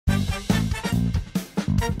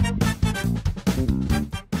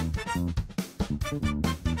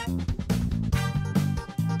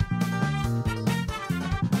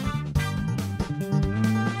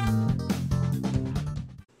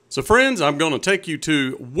So friends, I'm going to take you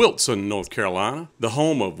to Wilson, North Carolina, the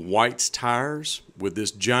home of White's Tires, with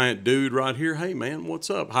this giant dude right here. Hey man, what's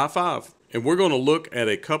up? High five. And we're going to look at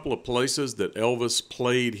a couple of places that Elvis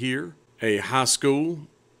played here, a high school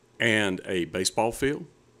and a baseball field,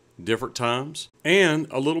 different times, and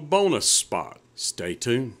a little bonus spot. Stay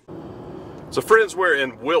tuned. So friends, we're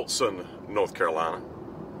in Wilson, North Carolina,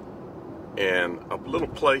 and a little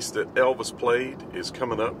place that Elvis played is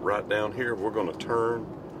coming up right down here. We're going to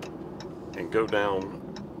turn and go down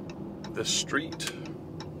this street,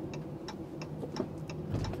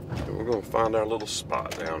 and we're going to find our little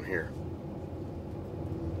spot down here.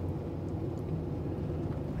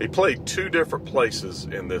 He played two different places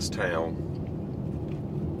in this town.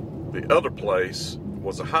 The other place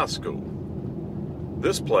was a high school.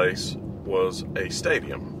 This place was a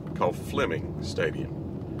stadium called Fleming Stadium.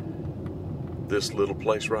 This little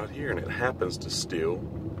place right here, and it happens to still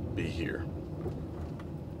be here.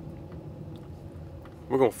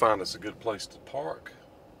 We're going to find us a good place to park,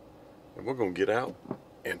 and we're going to get out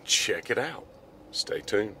and check it out. Stay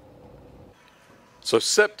tuned. So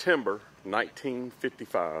September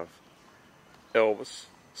 1955, Elvis,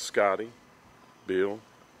 Scotty, Bill,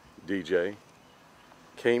 DJ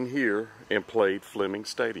came here and played Fleming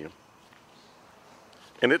Stadium.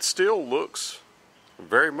 And it still looks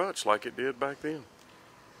very much like it did back then,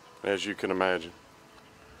 as you can imagine.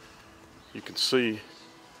 You can see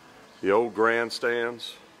the old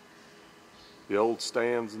grandstands, the old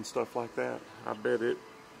stands and stuff like that. I bet it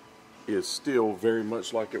is still very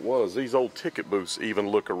much like it was. These old ticket booths even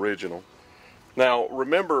look original. Now,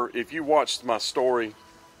 remember, if you watched my story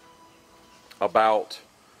about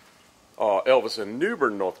Elvis in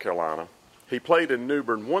Newbern, North Carolina, he played in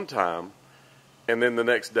Newbern one time, and then the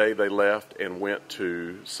next day they left and went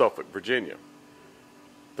to Suffolk, Virginia.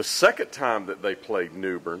 The second time that they played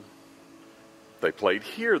Newbern, they played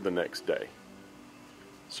here the next day.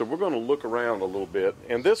 So we're going to look around a little bit.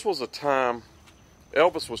 And this was a time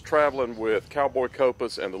Elvis was traveling with Cowboy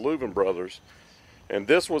Copas and the Louvin brothers. And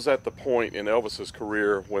this was at the point in Elvis's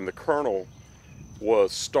career when the Colonel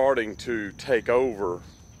was starting to take over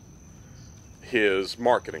his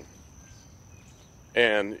marketing.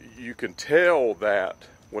 And you can tell that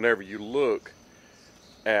whenever you look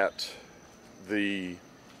at the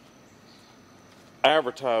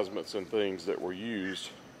advertisements and things that were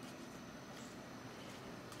used,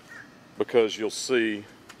 because you'll see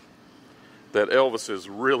that Elvis is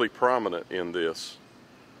really prominent in this.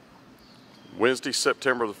 Wednesday,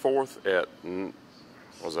 September the 4th at,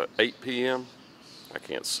 was that 8 p.m.? I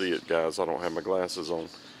can't see it, guys. I don't have my glasses on.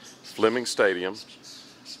 Fleming Stadium,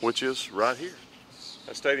 which is right here.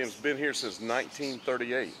 That stadium's been here since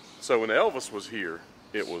 1938. So when Elvis was here,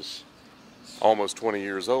 it was almost 20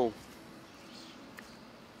 years old.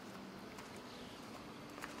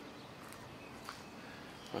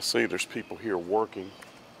 I see there's people here working.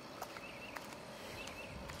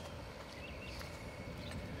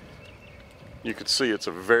 You can see it's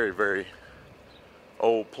a very, very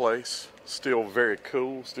old place. Still very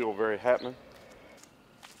cool, still very happening.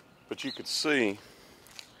 But you can see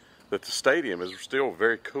that the stadium is still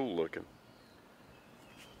very cool looking.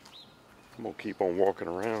 I'm gonna keep on walking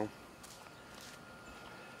around.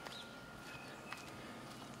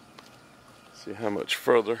 See how much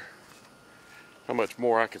further, how much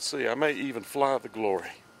more I can see. I may even fly the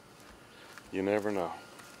glory. You never know.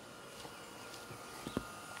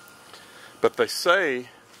 But they say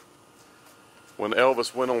when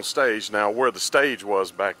Elvis went on stage, now where the stage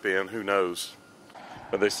was back then, who knows?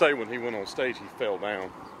 But they say when he went on stage, he fell down.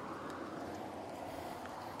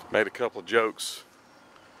 Made a couple of jokes.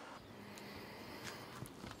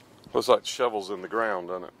 Looks like shovels in the ground,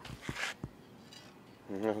 doesn't it?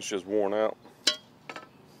 It's just worn out.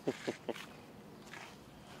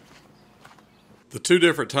 The two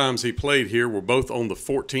different times he played here were both on the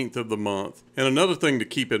 14th of the month. And another thing to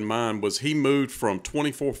keep in mind was he moved from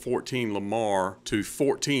 2414 Lamar to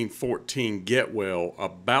 1414 Getwell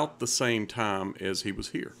about the same time as he was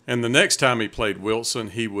here. And the next time he played Wilson,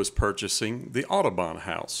 he was purchasing the Audubon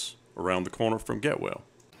House around the corner from Getwell.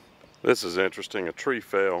 This is interesting. A tree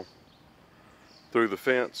fell through the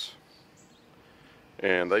fence,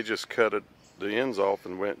 and they just cut the ends off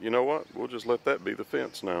and went, you know what, we'll just let that be the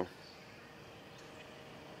fence now.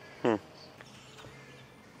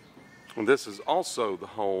 And this is also the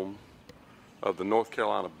home of the North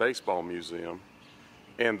Carolina Baseball Museum,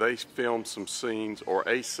 and they filmed some scenes, or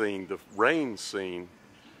a scene, the rain scene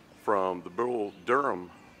from the Bull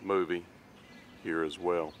Durham movie here as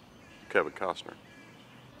well. Kevin Costner.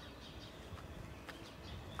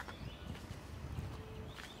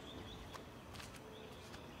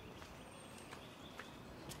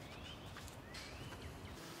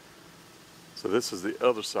 So this is the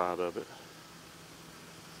other side of it.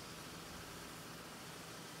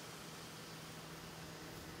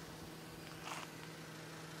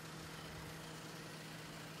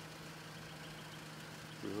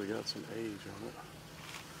 Really got some age on it.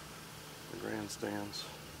 The grandstands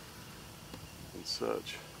and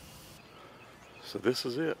such. So this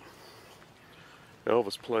is it.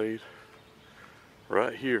 Elvis played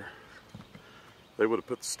right here. They would have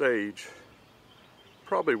put the stage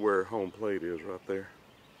probably where home plate is, right there.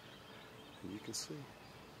 And you can see.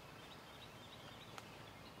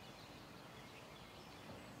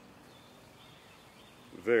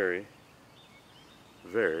 Very,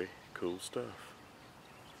 very cool stuff.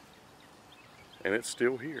 And it's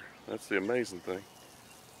still here. That's the amazing thing.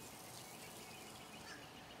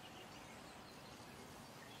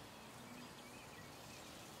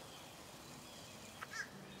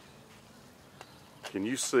 Can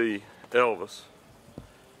you see Elvis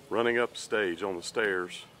running up stage on the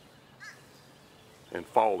stairs and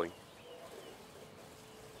falling,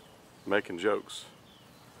 making jokes,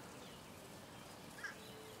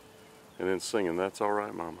 and then singing "That's All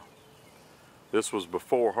Right, Mama"? This was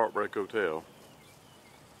before Heartbreak Hotel.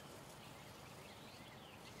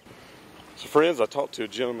 So friends, I talked to a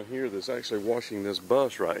gentleman here that's actually washing this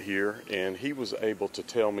bus right here, and he was able to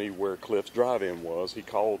tell me where Cliff's Drive-In was. He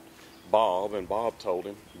called Bob, and Bob told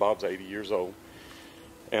him. Bob's 80 years old.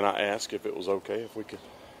 And I asked if it was okay if we could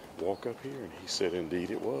walk up here, and he said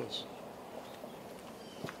indeed it was.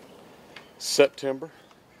 September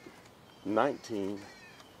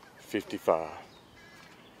 1955.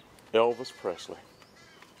 Elvis Presley.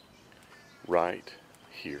 Right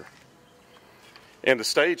here. And the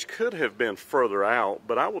stage could have been further out,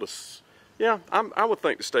 but I would have, I would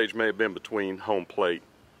think the stage may have been between home plate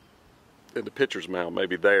and the pitcher's mound,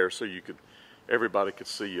 maybe there, so everybody could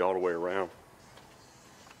see you all the way around.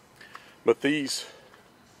 But these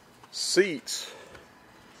seats,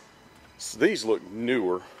 these look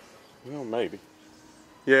newer. Well, maybe.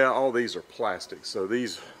 Yeah, all these are plastic, so the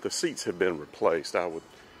seats have been replaced, I would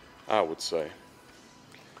say.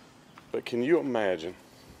 But can you imagine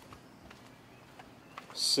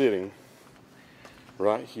sitting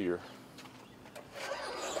right here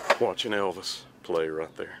watching Elvis play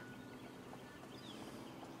right there?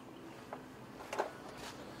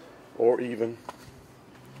 Or even,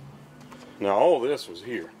 now all this was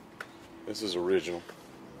here. This is original.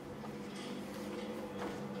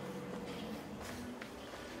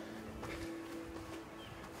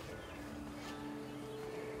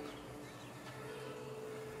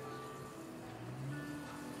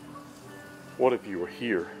 What if you were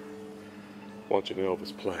here watching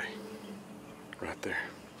Elvis play right there?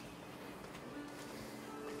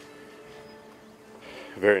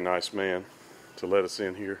 A very nice man to let us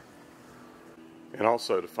in here. And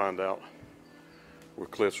also to find out where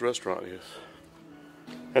Cliff's restaurant is.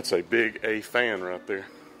 That's a Big A Fan right there.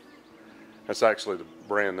 That's actually the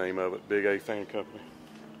brand name of it, Big A Fan Company.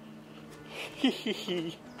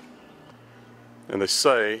 And they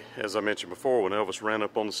say, as I mentioned before, when Elvis ran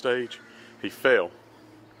up on the stage, he fell.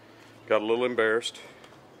 Got a little embarrassed.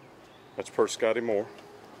 That's per Scotty Moore.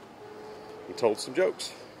 He told some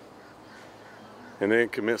jokes. And then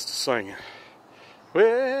commenced to singing.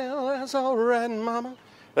 Well, that's all right, mama.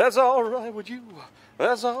 That's all right with you.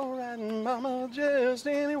 That's all right, mama. Just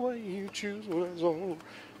any way you choose.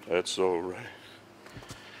 That's all right.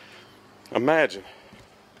 Imagine,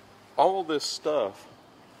 all this stuff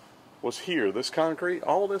was here. This concrete,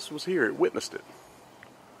 all this was here. It witnessed it.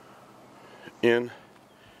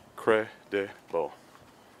 Incredible.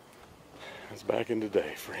 That's back in the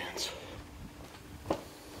day, friends.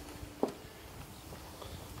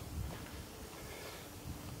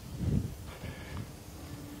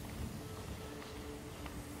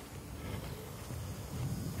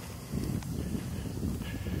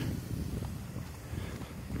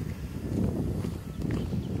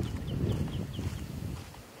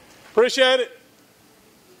 Appreciate it.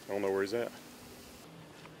 I don't know where he's at.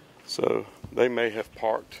 So they may have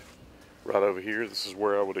parked right over here. This is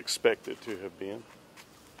where I would expect it to have been.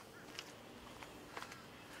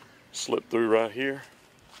 Slip through right here.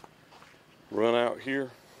 Run out here.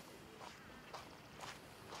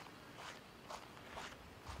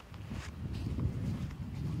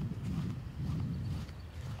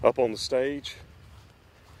 Up on the stage.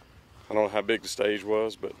 I don't know how big the stage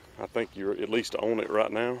was, but I think you're at least on it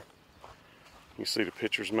right now. You see the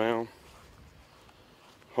pitcher's mound,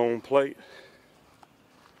 home plate.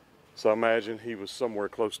 So I imagine he was somewhere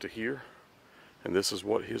close to here, and this is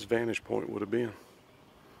what his vantage point would have been.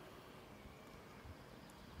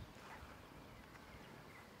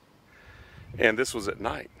 And this was at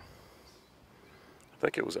night.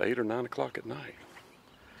 think it was 8 or 9 o'clock at night.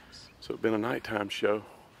 So it'd been a nighttime show.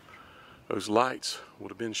 Those lights would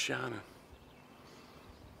have been shining.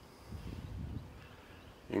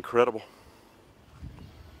 Incredible.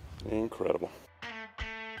 Incredible.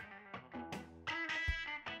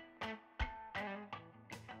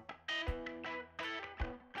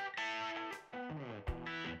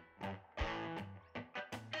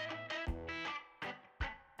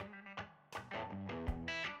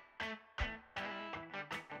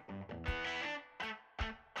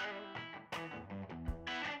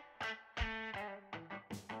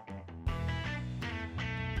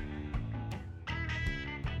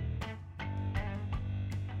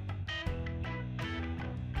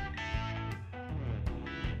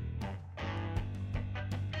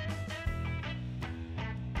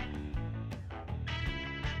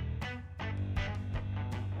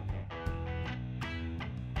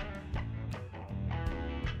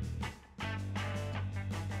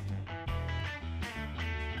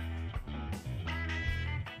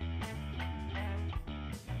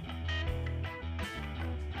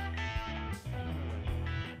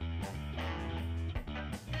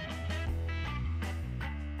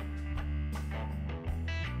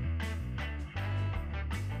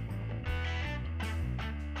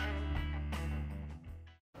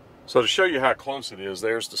 So to show you how close it is,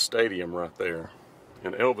 there's the stadium right there.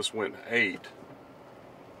 And Elvis went and ate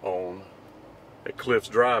at Cliff's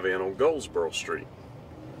Drive-In on Goldsboro Street.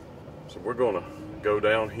 So we're going to go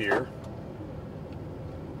down here.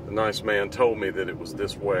 The nice man told me that it was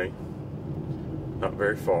this way, not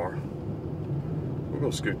very far. We're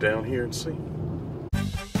going to scoot down here and see.